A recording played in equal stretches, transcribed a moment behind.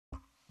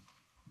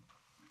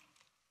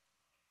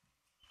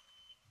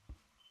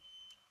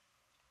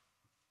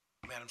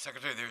Madam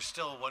Secretary, there's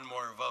still one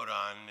more vote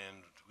on,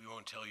 and we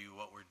won't tell you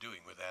what we're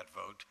doing with that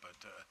vote, but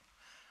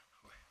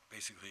we're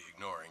basically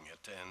ignoring it.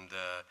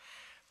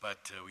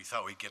 But we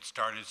thought we'd get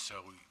started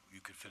so you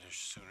could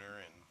finish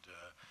sooner, and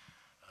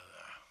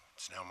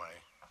it's now my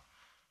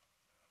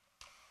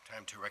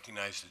time to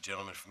recognize the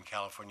gentleman from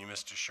California,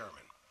 Mr.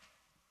 Sherman.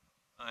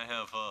 I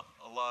have a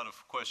lot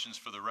of questions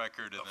for the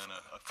record, and then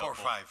a couple.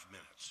 4 or 5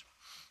 minutes.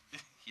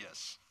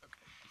 Yes.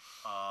 Okay.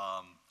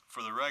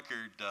 For the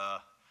record,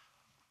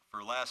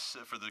 for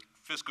the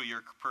fiscal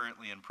year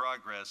currently in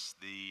progress,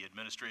 the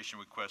administration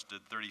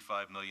requested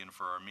 $35 million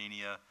for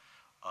Armenia.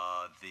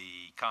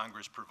 The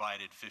Congress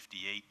provided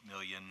 $58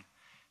 million.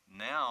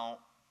 Now,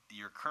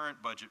 your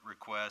current budget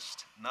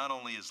request not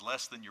only is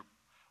less than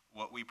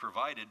what we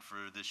provided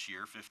for this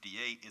year,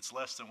 58, it's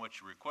less than what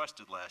you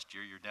requested last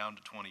year. You're down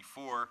to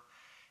 24,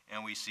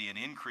 and we see an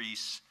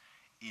increase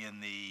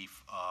in the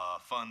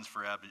funds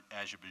for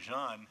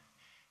Azerbaijan,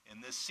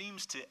 and this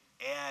seems to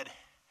add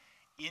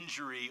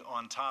injury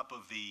on top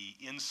of the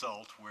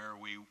insult where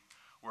we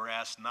were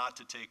asked not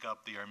to take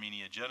up the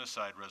Armenia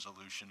genocide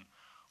resolution.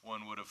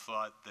 One would have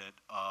thought that,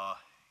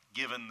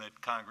 given that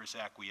Congress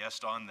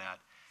acquiesced on that,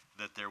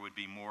 that there would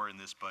be more in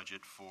this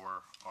budget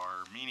for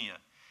Armenia.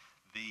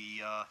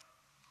 The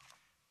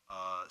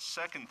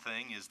second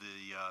thing is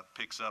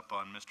picks up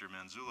on Mr.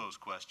 Manzullo's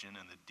question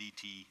and the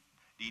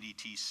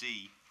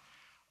DDTC.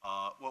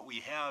 What we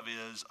have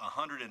is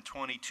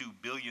 $122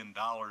 billion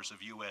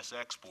of U.S.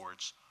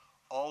 exports,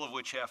 all of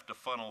which have to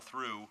funnel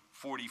through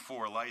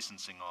 44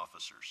 licensing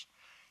officers.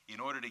 In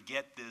order to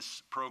get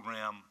this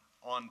program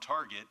on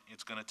target,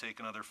 it's going to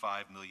take another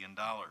 $5 million.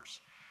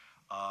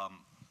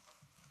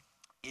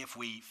 If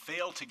we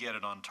fail to get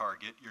it on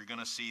target, you're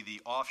going to see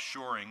the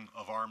offshoring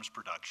of arms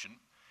production.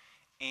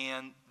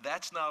 And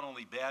that's not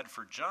only bad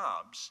for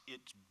jobs,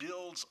 it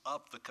builds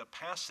up the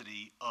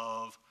capacity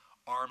of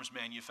arms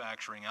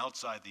manufacturing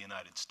outside the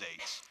United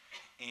States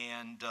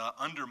and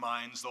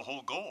undermines the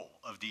whole goal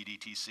of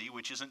DDTC,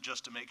 which isn't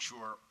just to make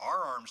sure our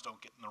arms don't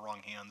get in the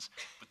wrong hands,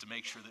 but to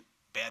make sure that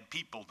bad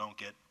people don't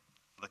get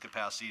the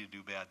capacity to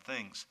do bad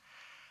things.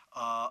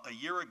 A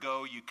year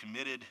ago, you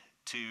committed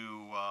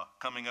to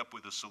coming up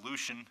with a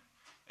solution.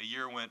 A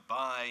year went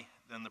by,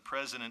 then the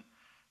president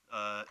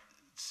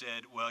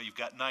said, well, you've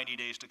got 90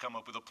 days to come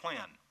up with a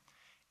plan.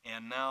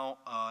 And now,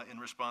 in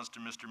response to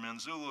Mr.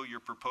 Manzullo,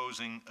 you're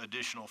proposing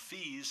additional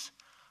fees.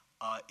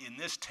 In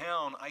this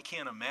town, I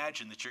can't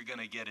imagine that you're going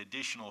to get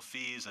additional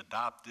fees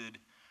adopted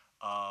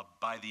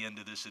by the end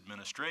of this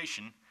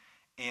administration.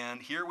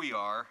 And here we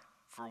are,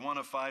 for one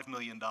of $5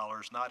 million,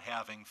 not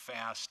having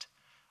fast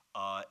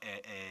a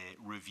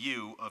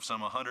review of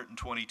some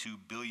 $122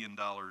 billion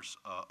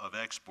of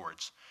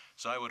exports.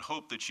 So I would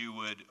hope that you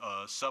would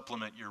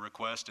supplement your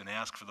request and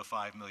ask for the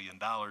 $5 million.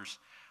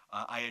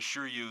 I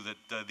assure you that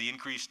the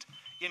increased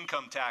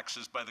income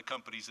taxes by the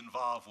companies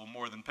involved will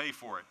more than pay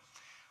for it.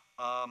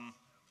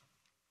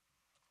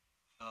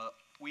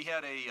 We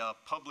had a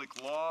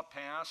public law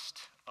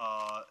passed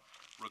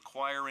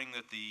requiring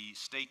that the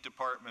State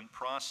Department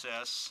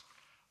process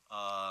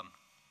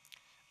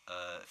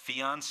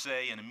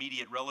fiance and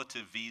immediate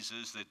relative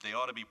visas, that they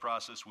ought to be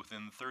processed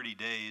within 30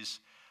 days,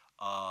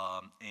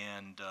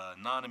 and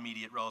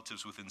non-immediate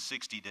relatives within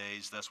 60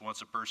 days. That's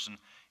once a person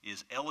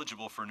is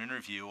eligible for an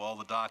interview. All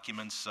the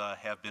documents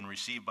have been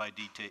received by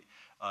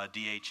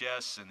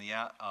DHS, and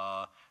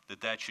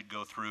that should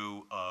go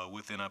through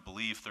within, I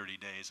believe, 30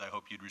 days. I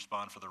hope you'd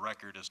respond for the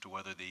record as to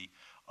whether the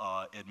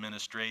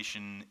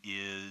administration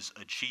is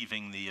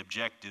achieving the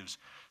objectives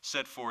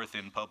set forth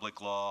in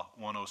Public Law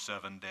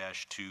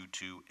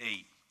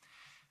 107-228.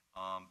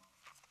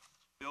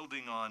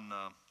 Building on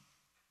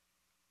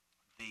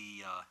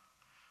the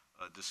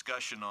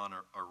discussion on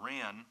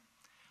Iran,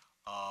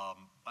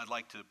 I'd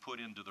like to put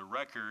into the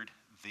record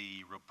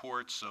the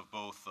reports of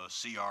both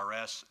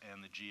CRS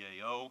and the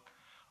GAO,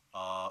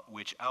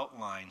 which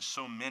outline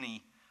so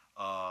many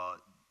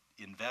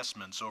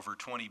investments, over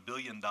 $20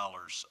 billion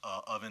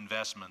of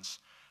investments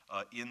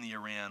in the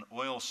Iran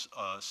oil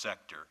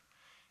sector.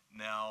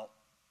 Now,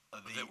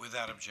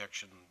 without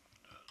objection,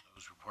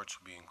 those reports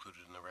will be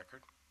included in the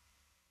record.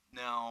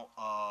 Now,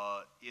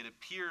 it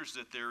appears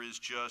that there is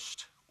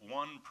just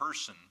one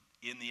person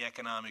in the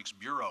Economics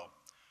Bureau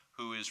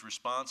who is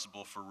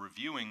responsible for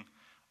reviewing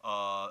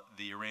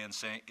the Iran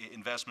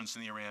investments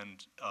in the Iran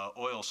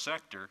oil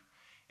sector.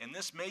 And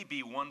this may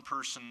be one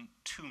person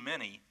too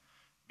many,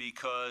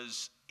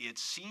 because it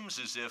seems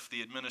as if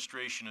the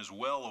administration is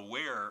well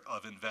aware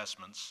of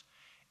investments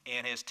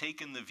and has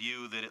taken the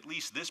view that at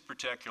least this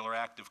particular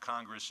act of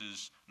Congress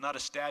is not a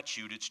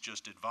statute, it's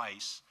just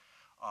advice.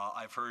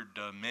 I've heard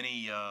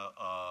many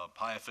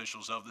high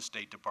officials of the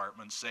State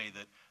Department say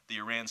that the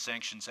Iran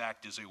Sanctions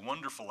Act is a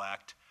wonderful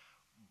act,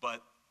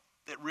 but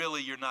that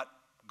really you're not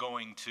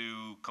going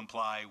to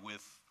comply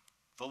with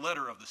the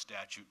letter of the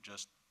statute,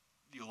 just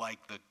you like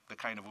the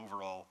kind of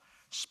overall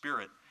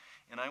spirit.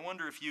 And I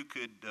wonder if you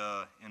could,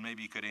 and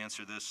maybe you could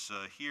answer this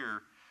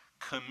here,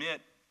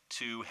 commit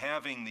to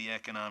having the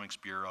Economics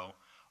Bureau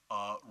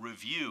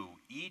review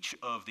each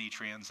of the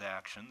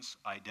transactions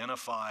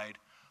identified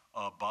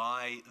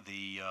by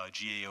the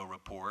GAO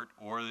report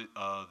or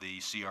the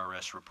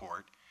CRS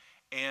report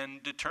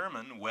and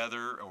determine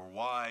whether or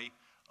why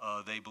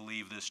they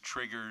believe this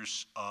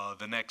triggers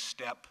the next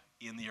step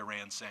in the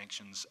Iran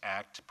Sanctions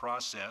Act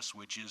process,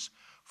 which is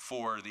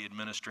for the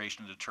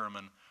administration to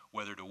determine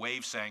whether to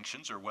waive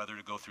sanctions or whether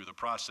to go through the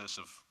process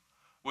of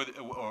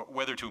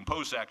whether to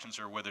impose sanctions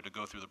or whether to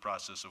go through the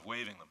process of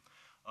waiving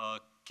them.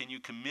 Can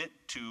you commit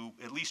to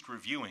at least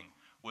reviewing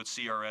what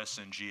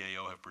CRS and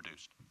GAO have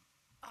produced?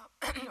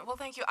 Well,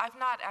 thank you. I've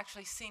not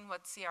actually seen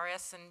what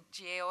CRS and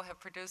GAO have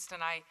produced,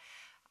 and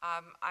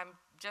I'm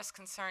just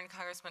concerned,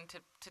 Congressman,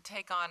 to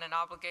take on an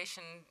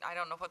obligation. I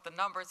don't know what the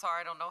numbers are.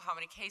 I don't know how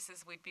many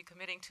cases we'd be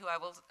committing to. I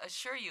will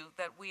assure you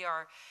that we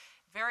are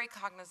very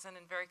cognizant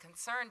and very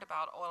concerned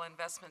about oil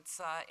investments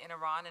in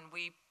Iran, and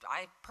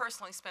I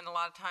personally spend a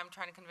lot of time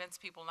trying to convince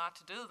people not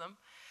to do them.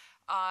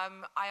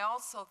 I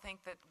also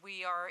think that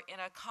we are in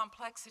a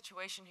complex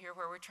situation here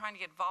where we're trying to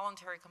get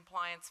voluntary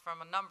compliance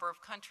from a number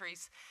of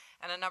countries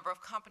and a number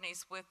of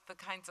companies with the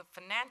kinds of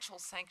financial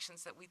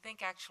sanctions that we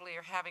think actually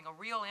are having a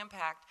real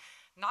impact,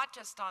 not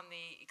just on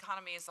the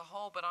economy as a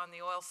whole, but on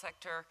the oil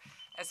sector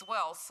as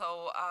well.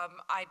 So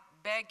I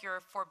beg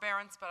your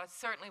forbearance, but I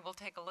certainly will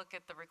take a look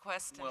at the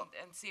request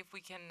and see if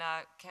we can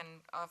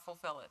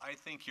fulfill it. I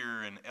think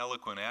you're an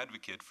eloquent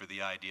advocate for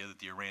the idea that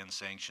the Iran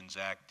Sanctions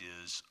Act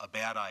is a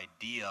bad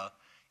idea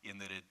in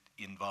that it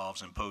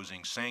involves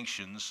imposing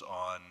sanctions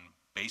on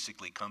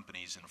basically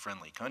companies in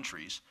friendly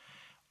countries.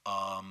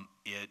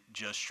 It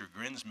just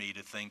chagrins me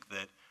to think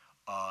that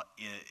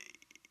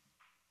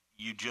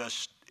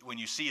when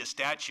you see a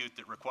statute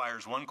that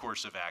requires one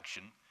course of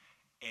action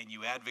and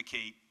you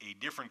advocate a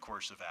different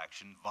course of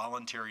action,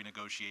 voluntary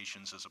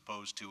negotiations as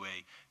opposed to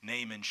a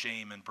name and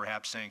shame and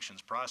perhaps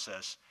sanctions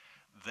process,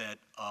 that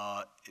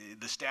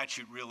the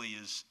statute really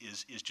is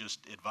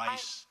just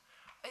advice.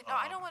 No,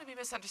 I don't want to be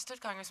misunderstood,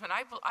 Congressman.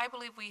 I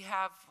believe we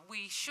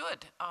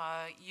should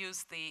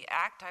use the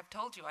act. I've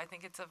told you, I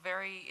think it's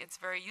very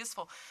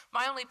useful.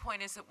 My only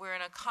point is that we're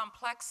in a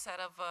complex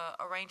set of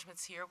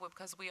arrangements here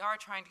because we are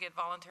trying to get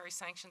voluntary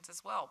sanctions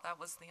as well. That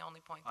was the only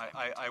point.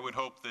 I would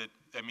hope that,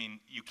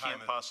 you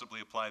can't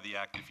possibly apply the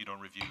act if you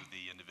don't review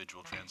the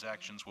individual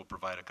transactions. We'll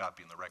provide a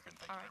copy in the record.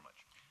 Thank you very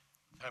much.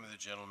 Time of the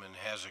gentleman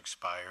has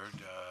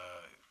expired.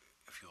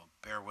 If you'll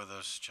bear with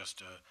us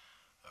just a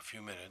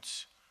few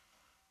minutes.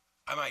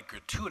 I might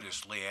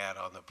gratuitously add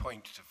on the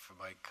point for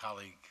my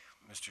colleague,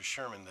 Mr.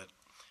 Sherman, that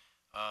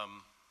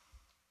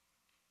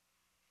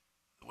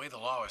the way the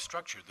law is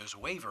structured, there's a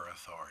waiver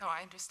authority. No,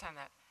 I understand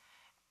that.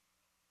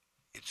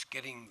 It's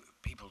getting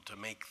people to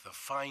make the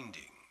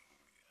finding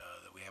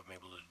that we haven't been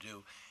able to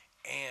do,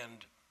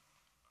 and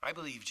I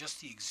believe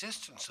just the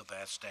existence of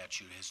that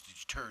statute has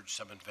deterred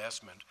some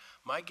investment.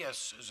 My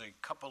guess is a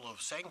couple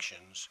of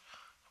sanctions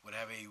would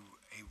have a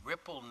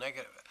ripple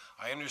negative.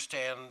 I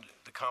understand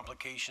the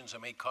complications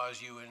it may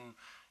cause you in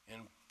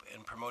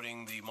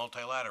promoting the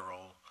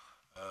multilateral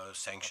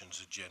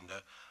sanctions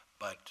agenda,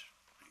 but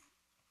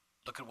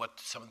look at what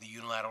some of the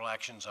unilateral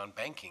actions on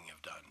banking have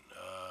done.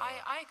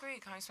 I agree,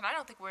 Congressman. I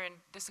don't think we're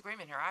in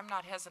disagreement here. I'm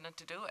not hesitant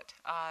to do it.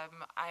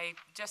 I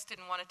just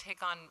didn't want to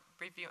take on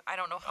review. I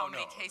don't know how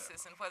many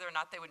cases and whether or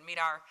not they would meet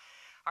our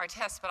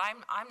tests, but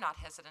I'm not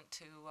hesitant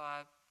to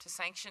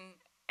sanction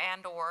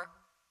and or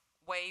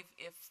waive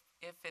if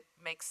it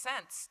makes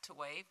sense to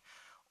waive,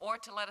 or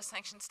to let a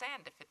sanction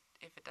stand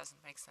if it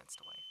doesn't make sense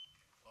to waive.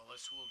 Well,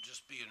 we'll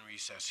just be in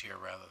recess here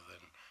rather than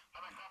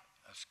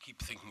us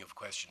keep thinking of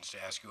questions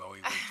to ask you while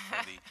we wait for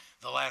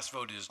the last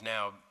vote is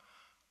now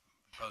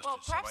posted. Well,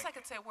 perhaps I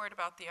could say a word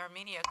about the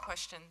Armenia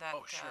question that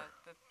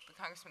the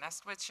Congressman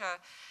asked, which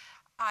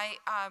I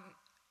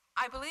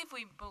believe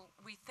we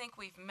think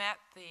we've met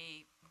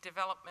the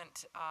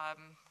development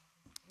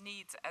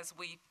needs as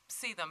we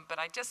see them, but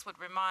I just would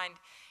remind,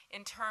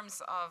 in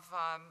terms of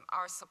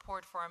our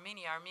support for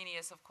Armenia, Armenia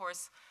is, of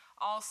course,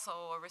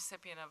 also a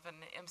recipient of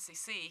an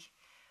MCC,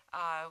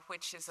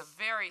 which is a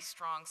very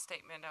strong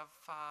statement of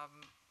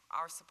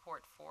our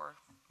support for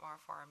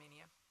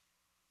Armenia.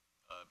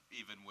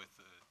 Even with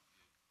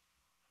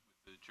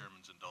the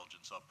Chairman's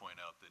indulgence, I'll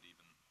point out that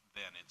even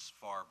then it's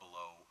far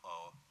below,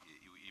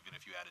 even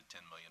if you added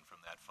 $10 million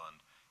from that fund,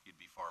 you'd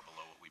be far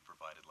below what we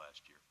provided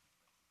last year.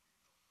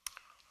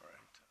 All right.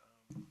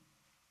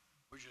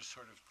 We're just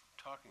sort of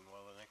talking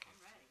while the next. I'm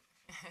ready.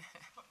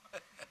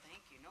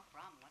 Thank you. No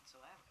problem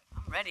whatsoever.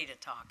 I'm ready to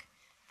talk.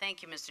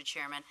 Thank you, Mr.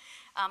 Chairman.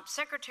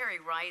 Secretary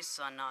Rice,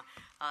 on a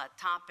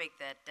topic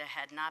that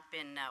had not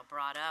been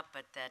brought up,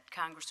 but that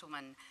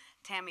Congresswoman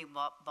Tammy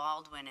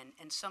Baldwin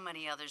and so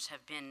many others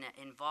have been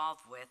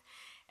involved with,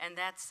 and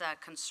that's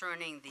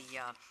concerning the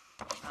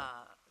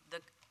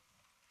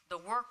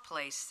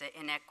workplace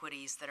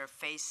inequities that are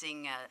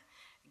facing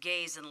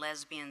gays and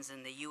lesbians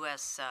in the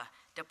U.S.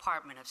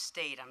 Department of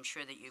State. I'm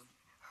sure that you've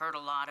heard a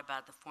lot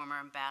about the former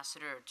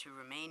ambassador to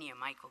Romania,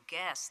 Michael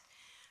Guest,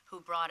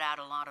 who brought out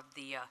a lot of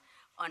the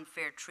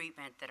unfair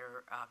treatment that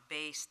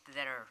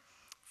are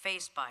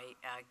faced by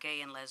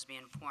gay and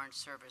lesbian foreign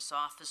service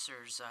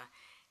officers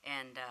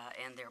and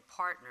their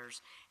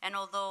partners. And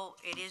although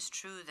it is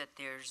true that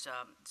there's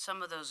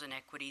some of those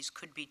inequities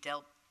could be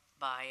dealt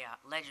by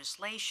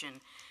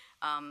legislation,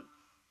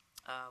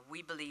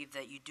 we believe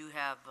that you do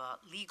have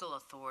legal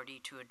authority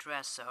to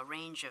address a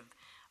range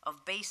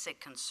of basic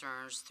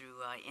concerns through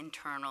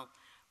internal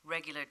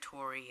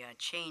regulatory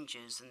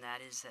changes, and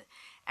that is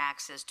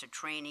access to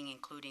training,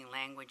 including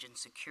language and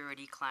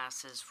security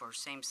classes for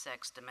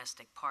same-sex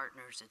domestic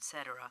partners,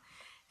 etc.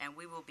 And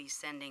we will be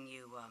sending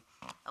you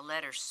a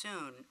letter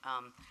soon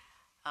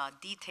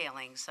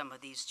detailing some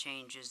of these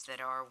changes that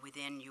are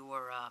within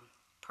your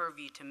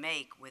purview to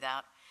make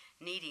without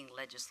needing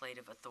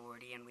legislative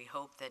authority, and we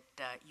hope that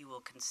you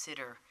will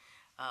consider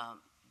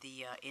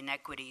the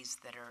inequities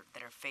that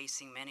are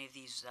facing many of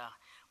these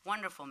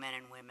wonderful men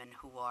and women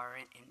who are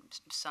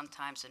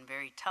sometimes in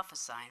very tough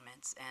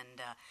assignments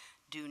and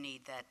do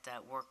need that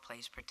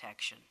workplace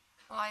protection.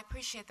 Well, I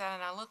appreciate that,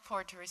 and I look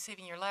forward to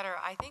receiving your letter.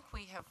 I think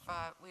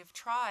we've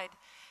tried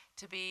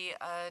to be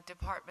a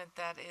department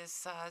that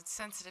is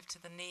sensitive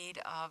to the need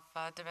of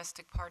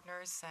domestic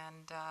partners,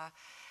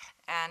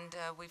 and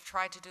we've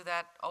tried to do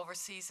that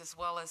overseas as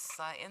well as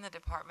in the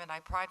department. I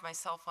pride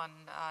myself on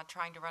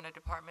trying to run a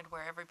department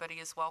where everybody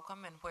is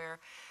welcome and where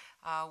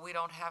we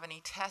don't have any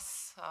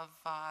tests of,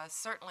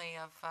 certainly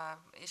of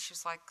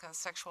issues like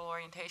sexual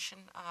orientation.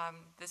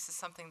 This is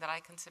something that I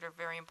consider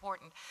very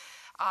important.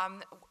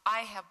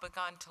 I have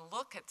begun to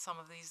look at some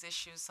of these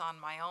issues on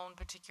my own,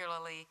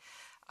 particularly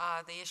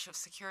the issue of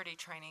security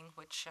training,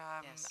 which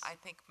Yes. I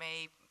think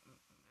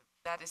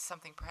that is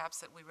something perhaps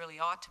that we really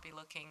ought to be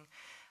looking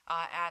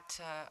at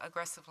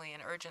aggressively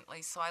and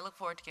urgently. So I look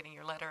forward to getting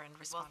your letter and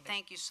responding. Well,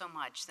 thank you so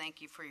much.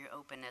 Thank you for your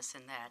openness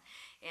in that.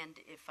 And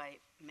if I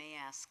may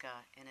ask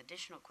an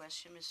additional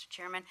question, Mr.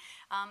 Chairman,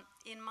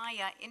 in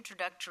my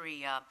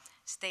introductory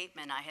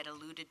statement, I had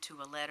alluded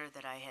to a letter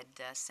that I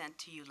had sent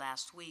to you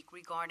last week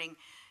regarding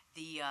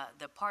the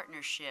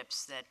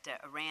partnerships that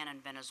Iran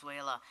and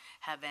Venezuela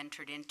have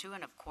entered into,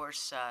 and of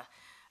course,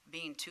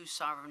 being two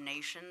sovereign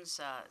nations,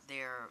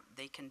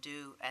 they can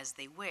do as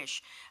they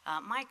wish.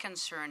 My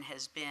concern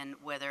has been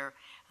whether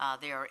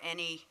there are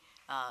any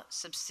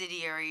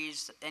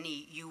subsidiaries,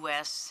 any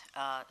U.S.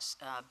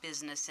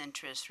 Business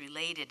interests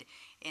related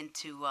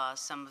into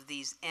some of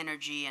these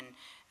energy and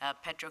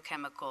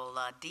petrochemical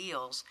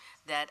deals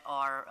that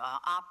are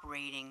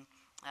operating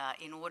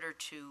in order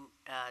to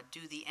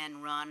do the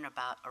end run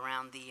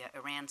around the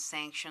Iran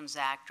Sanctions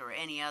Act or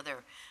any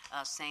other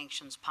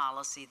sanctions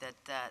policy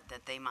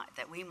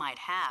that we might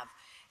have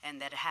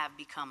and that have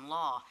become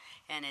law.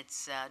 And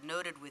it's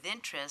noted with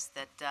interest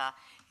that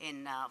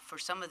for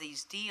some of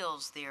these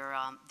deals,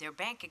 their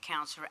bank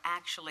accounts are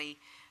actually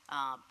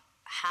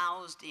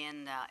housed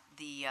in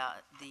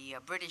the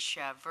British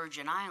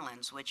Virgin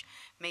Islands, which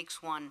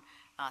makes one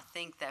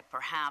think that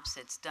perhaps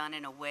it's done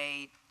in a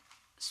way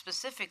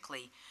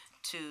specifically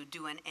to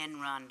do an end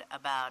run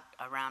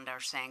around our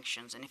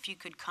sanctions. And if you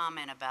could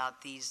comment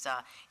about these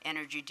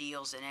energy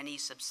deals and any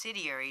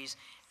subsidiaries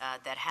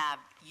that have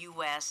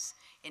U.S.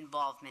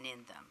 involvement in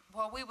them.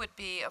 Well, we would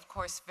be, of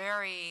course,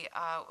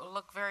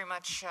 look very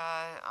much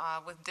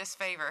with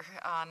disfavor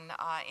on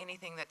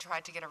anything that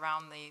tried to get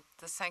around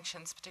the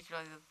sanctions,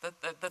 particularly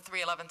the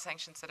 311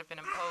 sanctions that have been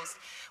imposed.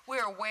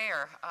 We're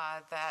aware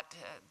that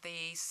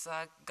these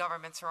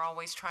governments are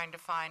always trying to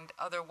find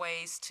other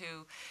ways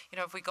to,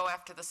 if we go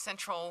after the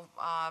central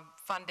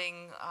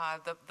funding,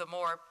 the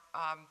more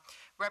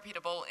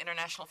reputable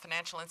international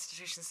financial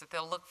institutions, that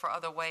they'll look for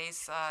other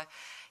ways.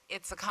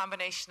 It's a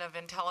combination of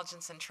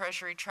intelligence and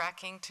treasury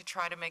tracking to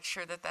try to make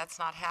sure that that's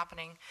not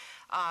happening.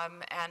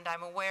 And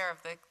I'm aware of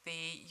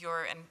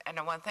and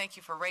I want to thank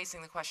you for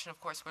raising the question. Of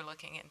course, we're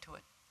looking into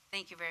it.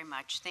 Thank you very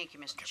much. Thank you,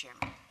 Mr.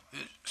 Chairman. The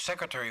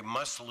Secretary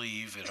must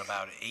leave in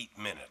about 8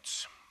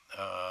 minutes,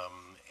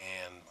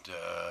 and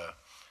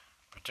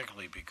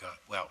particularly because,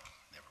 well,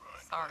 never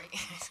mind.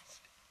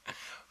 Sorry.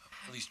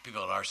 At least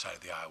people on our side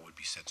of the aisle would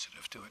be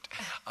sensitive to it.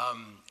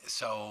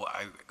 So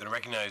I'm going to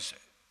recognize,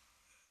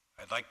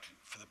 I'd like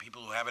for the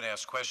people who haven't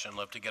asked questions, I'd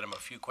love to get them a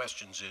few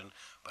questions in,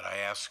 but I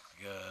ask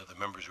the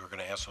members who are going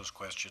to ask those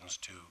questions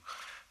to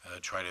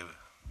try to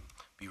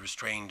be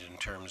restrained in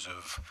terms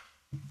of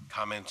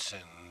comments,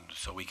 and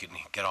so we can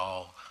get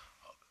all,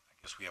 I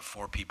guess we have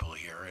 4 people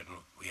here, and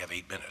we have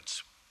 8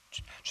 minutes.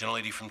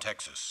 Gentlelady from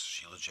Texas,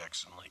 Sheila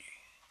Jackson-Lee.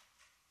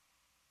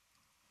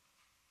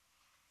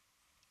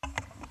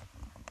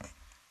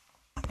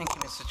 Thank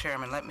you, Mr.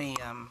 Chairman. Let me,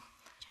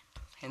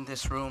 in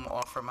this room,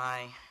 offer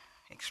my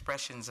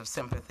expressions of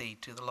sympathy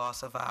to the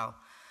loss of our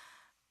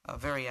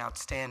very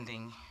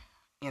outstanding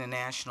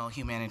international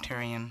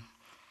humanitarian,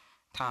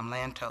 Tom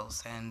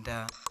Lantos. And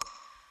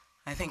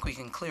I think we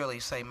can clearly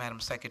say, Madam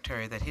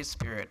Secretary, that his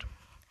spirit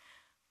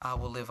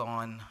will live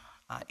on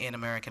in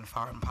American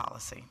foreign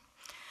policy.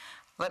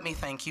 Let me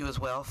thank you as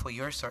well for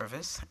your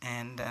service,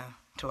 and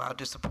to our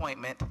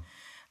disappointment,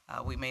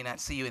 we may not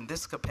see you in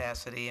this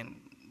capacity in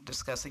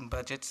discussing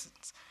budgets,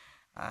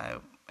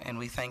 and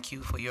we thank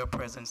you for your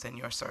presence and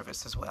your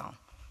service as well.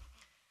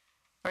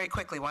 Very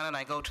quickly, why don't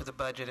I go to the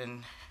budget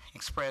and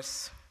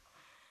express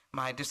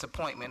my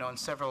disappointment on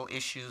several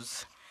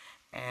issues,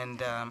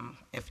 and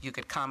if you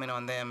could comment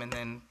on them, and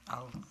then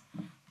I'll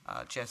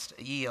just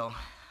yield.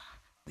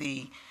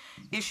 The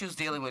issues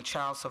dealing with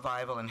child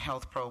survival and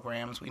health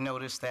programs, we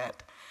noticed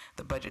that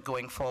the budget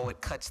going forward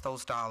cuts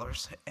those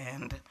dollars,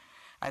 and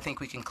I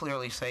think we can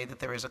clearly say that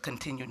there is a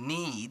continued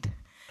need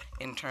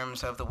in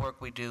terms of the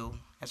work we do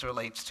as it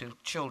relates to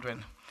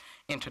children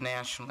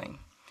internationally.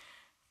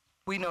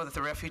 We know that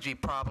the refugee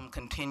problem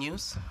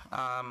continues.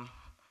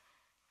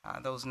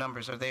 Those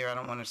numbers are there. I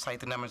don't want to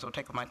cite the numbers. It'll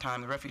take up my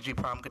time. The refugee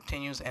problem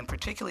continues, and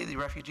particularly the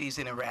refugees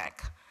in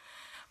Iraq.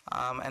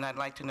 And I'd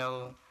like to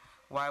know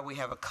why we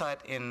have a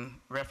cut in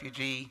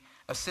refugee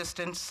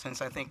assistance,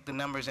 since I think the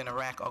numbers in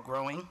Iraq are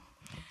growing,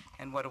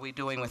 and what are we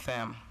doing with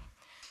them?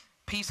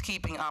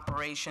 Peacekeeping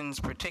operations,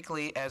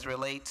 particularly as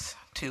relates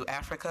to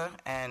Africa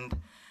and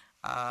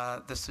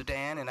the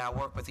Sudan and our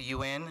work with the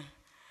UN.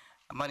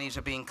 Monies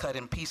are being cut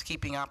in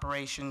peacekeeping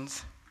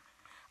operations,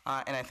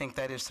 and I think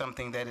that is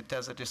something that it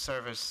does a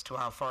disservice to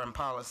our foreign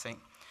policy.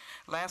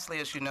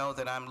 Lastly, as you know,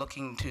 that I'm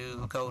looking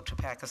to go to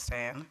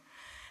Pakistan,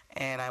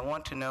 and I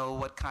want to know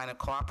what kind of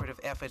cooperative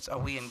efforts are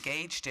we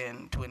engaged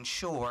in to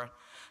ensure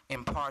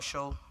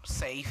impartial,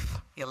 safe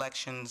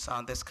elections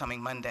on this coming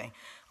Monday.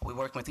 Are we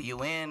working with the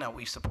UN? Are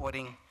we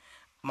supporting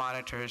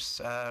monitors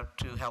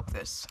to help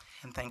this?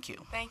 And thank you.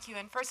 Thank you.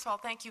 And first of all,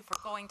 thank you for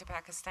going to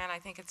Pakistan. I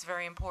think it's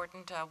very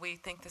important. We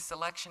think this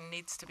election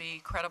needs to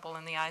be credible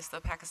in the eyes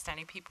of the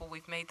Pakistani people.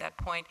 We've made that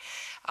point.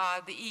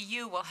 The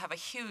EU will have a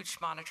huge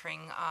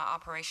monitoring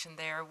operation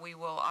there. We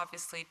will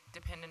obviously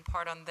depend in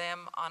part on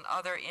them, on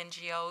other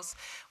NGOs.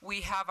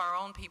 We have our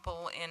own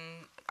people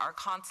in our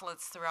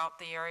consulates throughout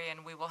the area,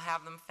 and we will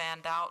have them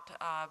fanned out.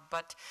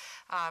 But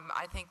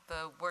I think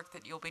the work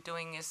that you'll be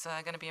doing is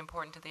going to be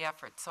important to the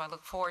effort. So I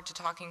look forward to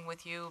talking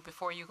with you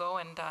before you go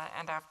and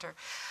after.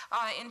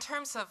 In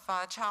terms of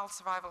child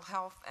survival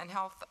health,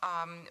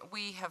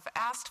 we have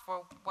asked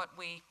for what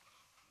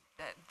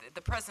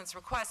the President's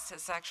request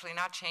has actually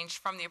not changed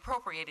from the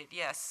appropriated.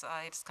 Yes,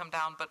 it's come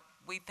down, but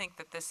we think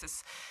that this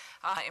is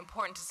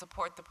important to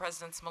support the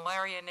President's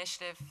malaria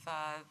initiative,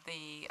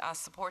 the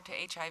support to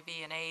HIV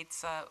and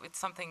AIDS. It's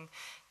something,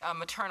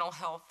 maternal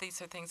health,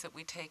 these are things that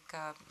we take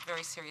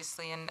very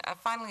seriously. And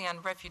finally,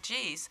 on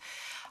refugees,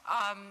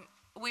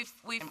 we've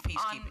And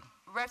peacekeeping.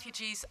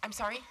 Refugees, I'm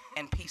sorry?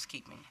 And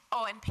peacekeeping.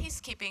 Oh, and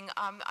peacekeeping,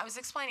 I was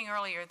explaining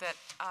earlier that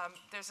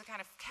there's a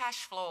kind of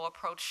cash flow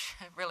approach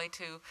really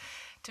to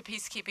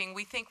peacekeeping.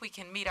 We think we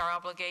can meet our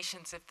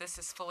obligations if this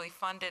is fully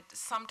funded.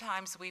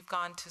 Sometimes we've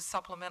gone to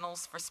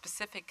supplementals for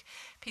specific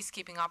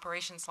peacekeeping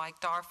operations like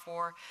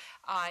Darfur.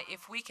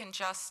 If we can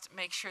just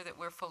make sure that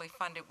we're fully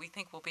funded, we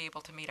think we'll be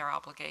able to meet our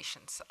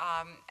obligations.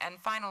 And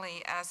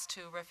finally, as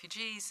to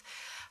refugees,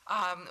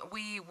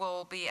 we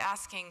will be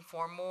asking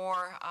for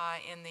more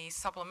in the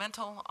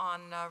supplemental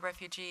on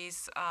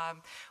refugees.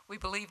 We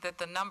believe that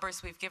the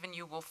numbers we've given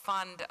you will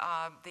fund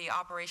the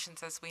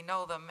operations as we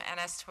know them. And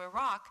as to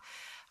Iraq,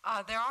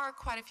 there are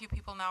quite a few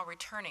people now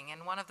returning,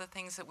 and one of the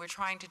things that we're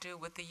trying to do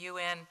with the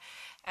UN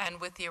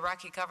and with the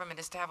Iraqi government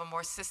is to have a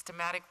more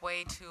systematic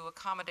way to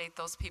accommodate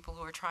those people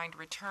who are trying to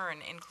return,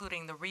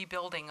 including the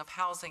rebuilding of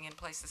housing in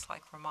places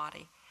like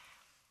Ramadi.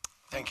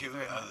 Thank you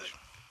very much.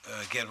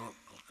 Again,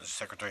 the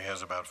Secretary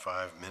has about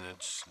 5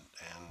 minutes,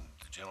 and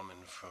the gentleman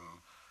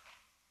from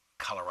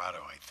Colorado,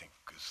 I think,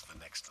 is the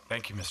next one.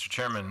 Thank you, Mr.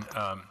 Chairman.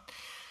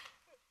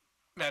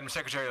 Madam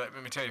Secretary,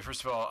 let me tell you,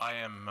 first of all, I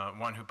am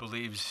one who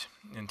believes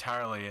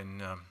entirely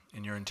in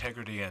your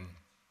integrity, and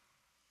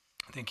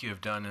I think you have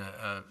done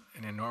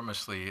an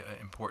enormously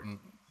important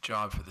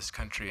job for this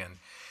country, and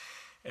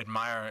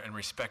admire and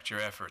respect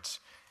your efforts.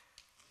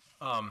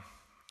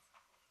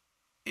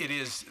 It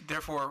is,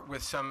 therefore,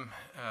 with some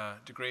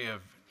degree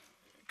of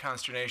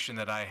consternation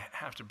that I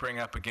have to bring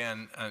up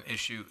again an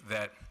issue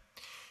that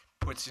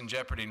puts in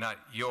jeopardy not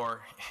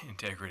your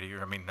integrity,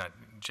 or I mean not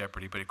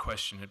jeopardy, but a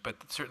question, but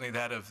certainly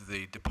that of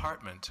the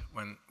department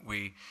when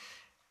we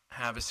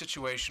have a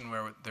situation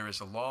where there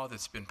is a law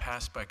that's been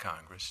passed by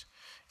Congress.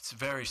 It's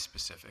very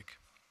specific.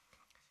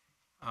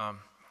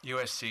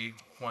 USC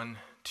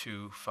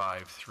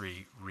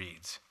 1253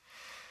 reads,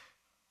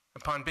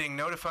 upon being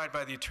notified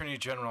by the Attorney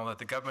General that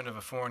the government of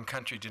a foreign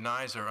country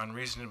denies or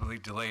unreasonably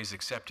delays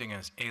accepting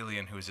an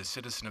alien who is a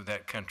citizen of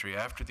that country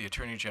after the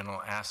Attorney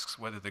General asks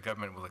whether the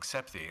government will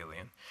accept the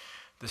alien,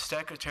 the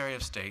Secretary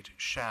of State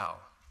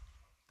shall,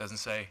 doesn't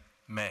say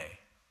may,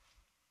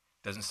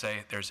 doesn't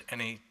say there's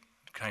any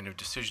kind of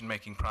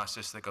decision-making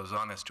process that goes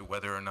on as to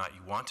whether or not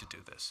you want to do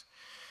this.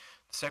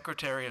 The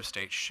Secretary of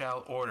State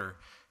shall order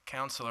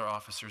consular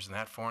officers in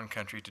that foreign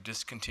country to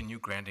discontinue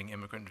granting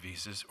immigrant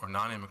visas or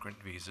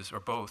non-immigrant visas, or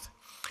both,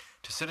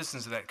 to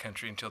citizens of that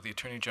country until the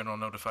Attorney General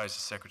notifies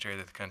the Secretary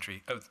that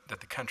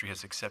the country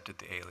has accepted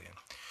the alien.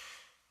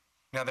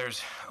 Now,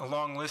 there's a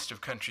long list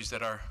of countries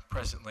that are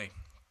presently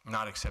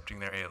not accepting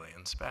their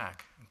aliens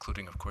back,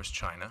 including, of course,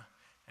 China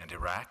and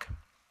Iraq.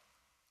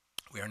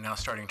 We are now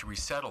starting to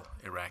resettle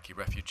Iraqi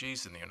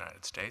refugees in the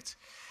United States.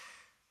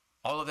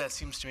 All of that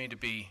seems to me to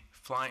be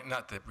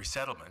not the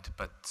resettlement,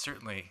 but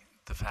certainly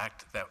the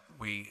fact that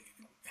we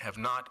have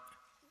not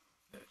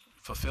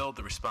fulfilled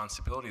the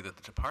responsibility, that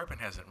the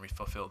department hasn't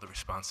fulfilled the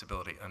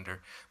responsibility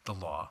under the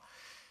law,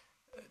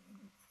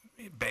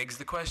 it begs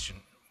the question,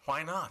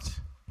 why not?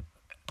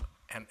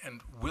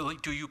 And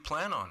do you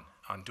plan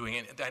on doing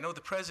it? I know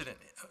the president,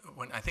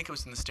 I think it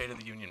was in the State of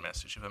the Union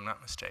message, if I'm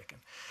not mistaken,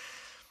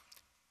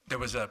 there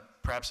was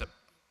perhaps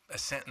a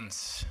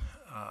sentence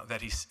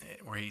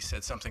where he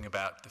said something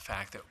about the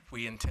fact that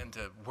we intend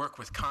to work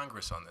with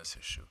Congress on this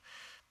issue.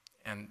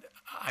 And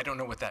I don't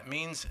know what that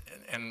means,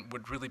 and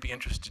would really be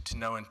interested to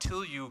know,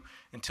 until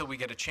we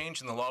get a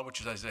change in the law,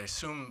 which is, as I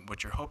assume,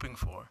 what you're hoping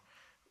for,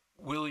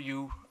 will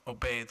you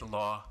obey the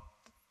law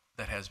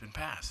that has been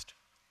passed?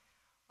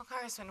 Well,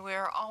 Congressman,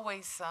 we're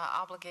always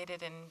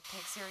obligated and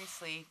take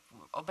seriously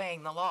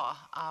obeying the law.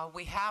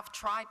 We have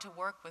tried to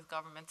work with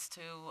governments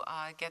to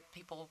get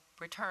people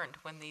returned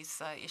when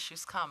these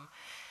issues come.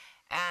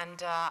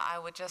 And I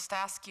would just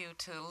ask you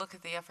to look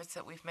at the efforts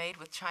that we've made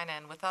with China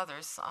and with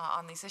others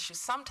on these issues.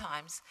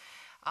 Sometimes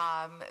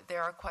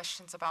there are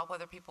questions about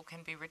whether people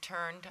can be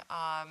returned,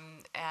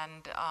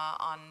 and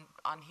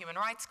on human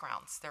rights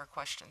grounds there are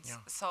questions. Yeah.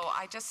 So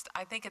I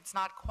think it's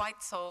not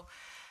quite so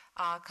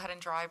cut and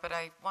dry, but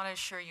I want to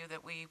assure you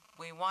that we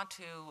want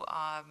to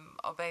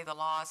obey the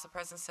law. As the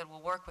President said,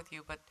 we'll work with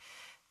you, but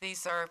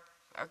these are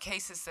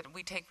cases that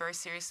we take very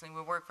seriously, and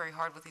we work very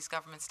hard with these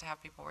governments to have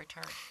people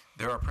returned.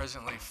 There are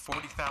presently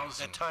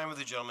 40,000. The time of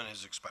the gentleman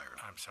has expired.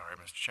 I'm sorry,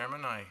 Mr.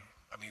 Chairman, I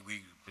mean,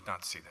 we did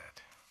not see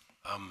that.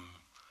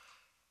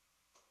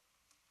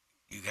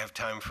 You have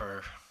time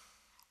for.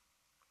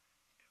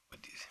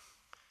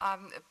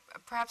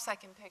 Perhaps I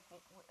can take.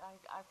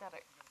 I've got a.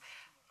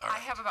 I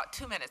have about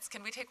 2 minutes.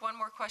 Can we take one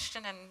more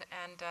question?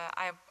 And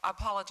I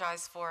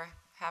apologize for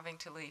having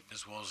to leave.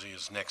 Ms. Woolsey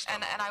is next.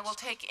 And I will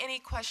take any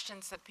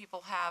questions that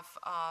people have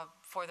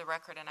for the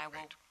record, and I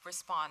will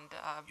respond.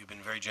 You've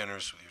been very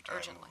generous with your time.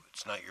 Urgently.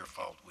 It's not your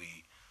fault.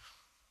 We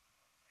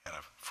had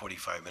a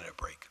 45-minute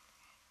break.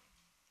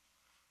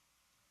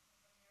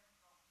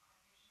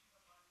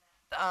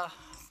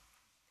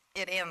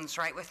 It ends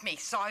right with me,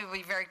 so I will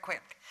be very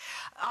quick.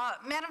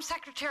 Madam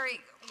Secretary,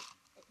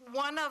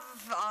 one of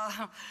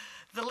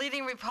the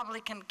leading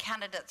Republican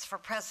candidates for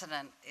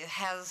president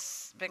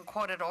has been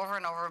quoted over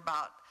and over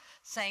about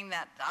saying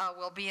that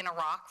we'll be in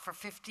Iraq for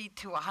 50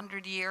 to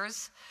 100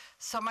 years.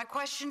 So my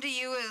question to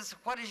you is,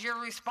 what is your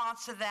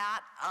response to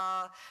that?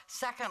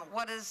 Second,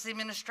 what is the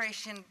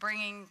administration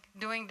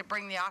doing to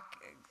bring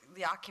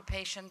the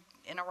occupation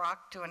in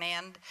Iraq to an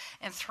end?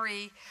 And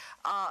three,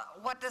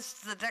 what does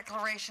the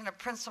Declaration of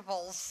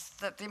Principles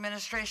that the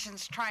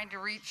administration's trying to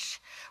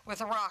reach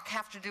with Iraq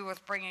have to do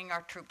with bringing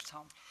our troops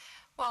home?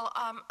 Well,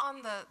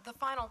 on the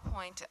final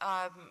point,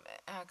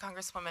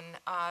 Congresswoman,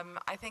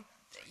 I think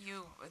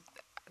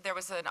there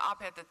was an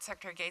op-ed that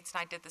Secretary Gates and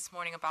I did this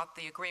morning about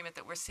the agreement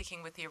that we're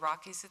seeking with the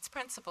Iraqis. It's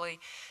principally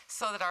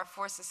so that our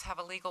forces have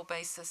a legal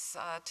basis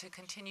to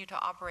continue to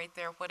operate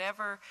there.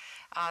 Whatever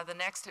the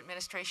next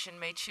administration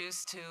may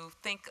choose to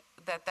think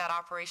that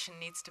operation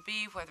needs to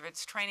be, whether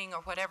it's training or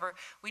whatever,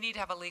 we need to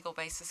have a legal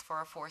basis for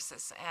our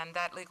forces. And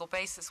that legal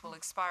basis will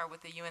expire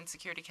with the UN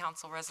Security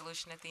Council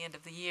resolution at the end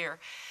of the year.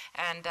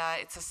 And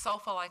it's a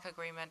SOFA-like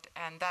agreement,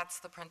 and that's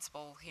the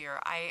principle here.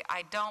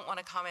 I don't want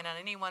to comment on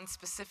any one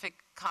specific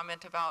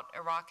comment about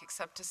Iraq,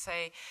 except to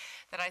say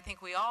that I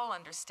think we all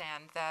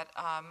understand that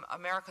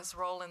America's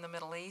role in the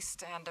Middle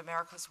East and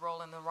America's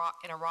role in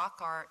Iraq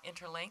are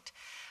interlinked.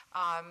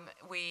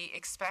 We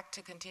expect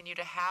to continue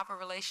to have a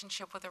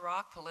relationship with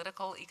Iraq,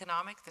 political,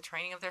 economic, the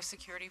training of their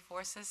security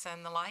forces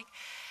and the like.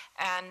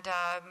 And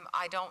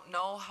I don't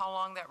know how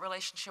long that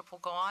relationship will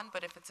go on,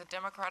 but if it's a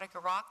democratic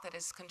Iraq that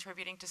is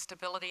contributing to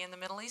stability in the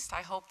Middle East,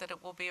 I hope that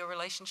it will be a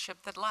relationship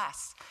that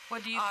lasts.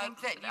 Well, do you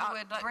think that you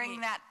would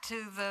bring that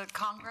to the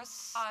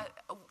Congress?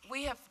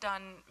 We have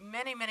done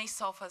many, many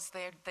SOFAs.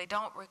 They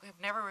have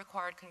never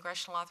required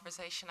congressional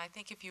authorization. I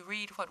think if you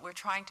read what we're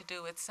trying to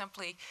do, it's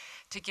simply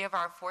to give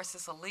our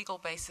forces a legal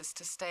basis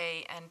to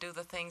stay and do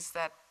the things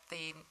that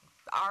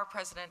our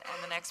president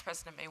and the next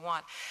president may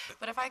want.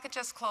 But if I could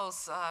just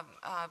close,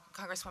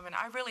 Congresswoman,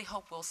 I really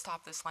hope we'll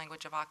stop this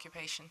language of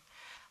occupation.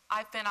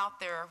 I've been out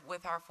there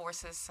with our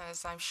forces,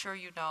 as I'm sure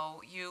you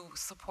know. You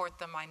support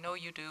them, I know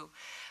you do.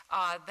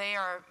 They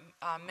are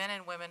men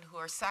and women who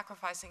are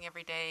sacrificing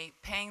every day,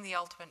 paying the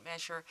ultimate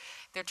measure.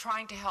 They're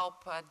trying to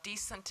help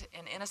decent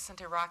and innocent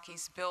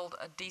Iraqis build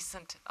a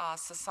decent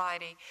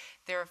society.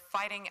 They're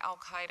fighting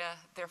al-Qaeda.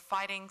 They're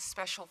fighting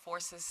special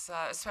forces,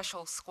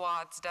 special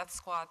squads, death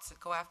squads that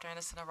go after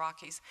innocent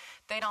Iraqis.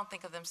 They don't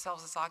think of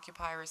themselves as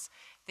occupiers.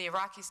 The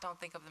Iraqis don't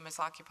think of them as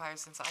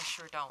occupiers, and I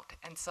sure don't.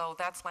 And so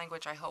that's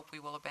language I hope we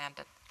will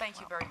abandon. Thank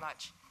you very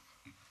much.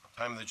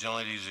 Time of the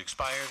gentlelady has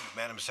expired.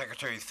 Madam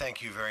Secretary,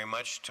 thank you very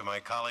much. To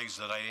my colleagues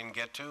that I didn't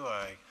get to,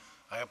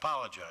 I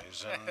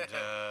apologize. And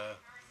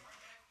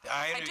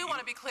I do want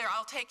to be clear.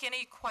 I'll take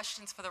any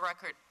questions for the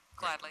record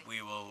gladly.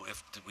 We will,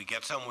 if we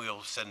get some,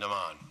 we'll send them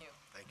on. Thank you.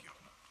 Thank you.